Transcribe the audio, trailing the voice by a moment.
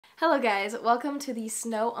Hello guys, welcome to the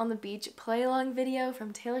Snow on the Beach play-along video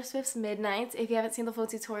from Taylor Swift's Midnights. If you haven't seen the full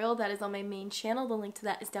tutorial, that is on my main channel. The link to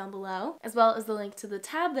that is down below, as well as the link to the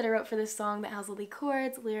tab that I wrote for this song that has all the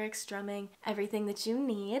chords, lyrics, strumming, everything that you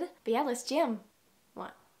need. But yeah, let's jam.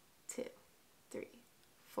 1, 2, 3,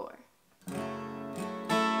 4.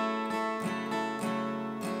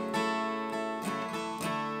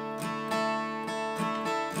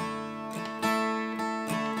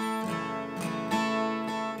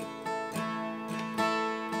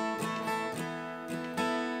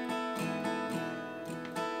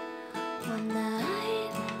 One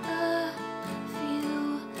night, a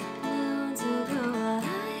few moons ago,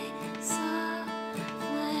 I saw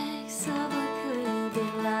flecks of what could be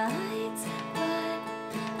lights, but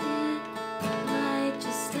it might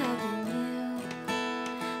just have been you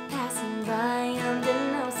passing by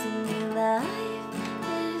unbeknownst to me. Life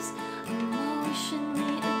is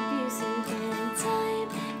emotionally abusive, and time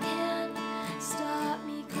can't stop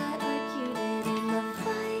me quite like you did in the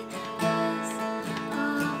fight.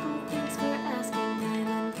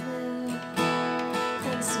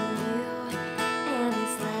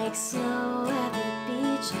 Snow at the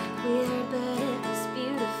beach, weird but it was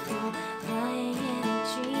beautiful. Flying in a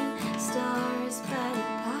dream, stars by the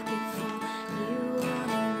pocketful. You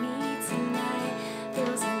wanted me tonight,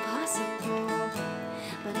 feels impossible,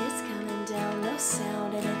 but it's coming down, no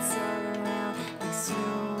sound, and it's all around like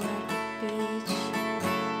snow at the beach.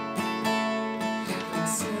 Like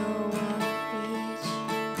snow on the beach.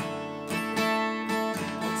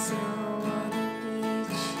 Like snow on the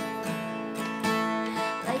beach.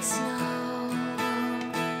 Like snow.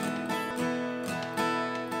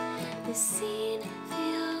 The scene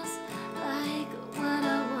feels like what I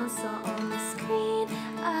once saw on the screen.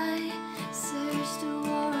 I searched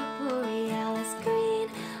aurora borealis green.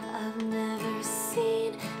 I've never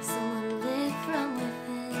seen someone live from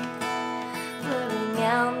within, blurring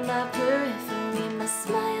out my periphery. My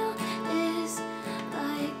smile is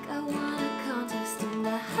like I won a contest in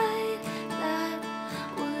the height. That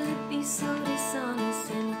would be so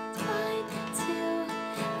dishonest and fine to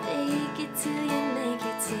fake it till you make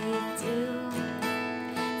it till you do.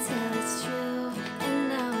 Till it's true, and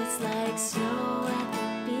now it's like snow at the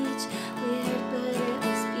beach. Weird, but it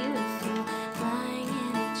was beautiful. Flying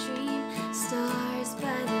in a dream, stars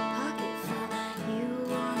by the pocketful. You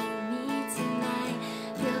wanted me tonight,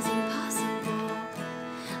 feels impossible,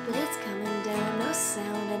 but it's coming down, no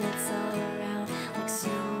sound, and it's all around like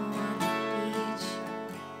snow on the beach.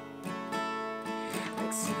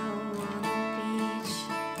 Like snow on the beach.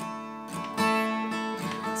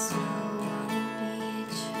 Like snow on the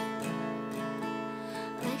beach.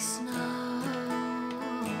 Like snow.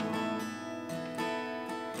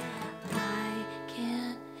 I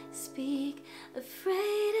can't speak,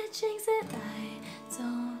 afraid to jinx it. I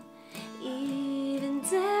don't even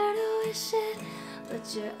dare to wish it, but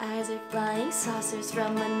your eyes are flying saucers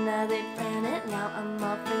from another planet. Now I'm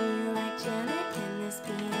all for you like Janet. Can this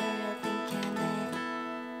be a real thing, can it?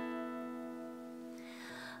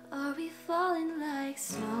 Are we falling like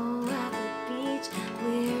snow at the beach?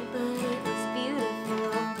 Weird, but it was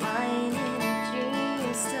beautiful. Flying in a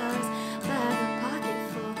dream, stars by the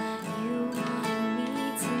pocketful. You wanted me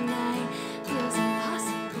tonight, feels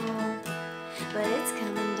impossible, but it's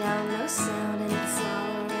coming down, no sound, and it's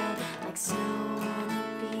all around like snow on the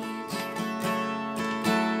beach.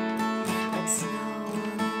 Like snow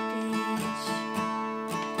on the beach.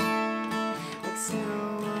 Like snow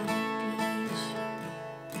on the beach.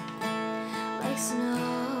 Like snow.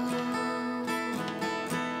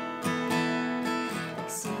 Like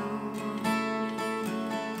snow on the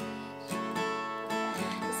beach.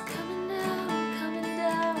 It's coming down, coming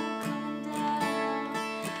down, coming down.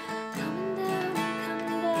 Coming down,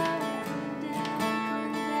 coming down, coming down,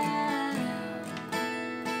 coming down.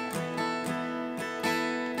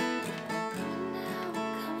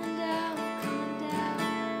 Coming down, coming down, coming down.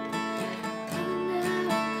 Coming down,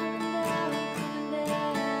 coming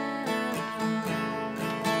down, coming down.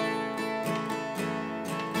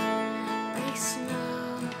 Like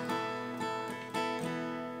snow.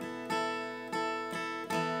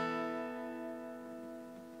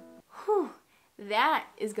 Whew, that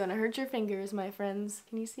is gonna hurt your fingers, my friends.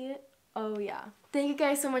 Can you see it? Oh yeah. Thank you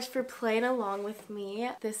guys so much for playing along with me.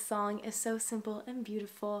 This song is so simple and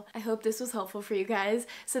beautiful. I hope this was helpful for you guys.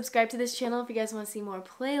 Subscribe to this channel if you guys want to see more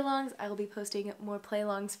play-alongs. I will be posting more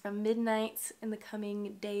play-alongs from Midnights in the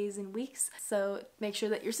coming days and weeks, so make sure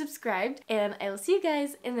that you're subscribed, and I will see you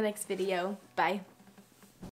guys in the next video. Bye.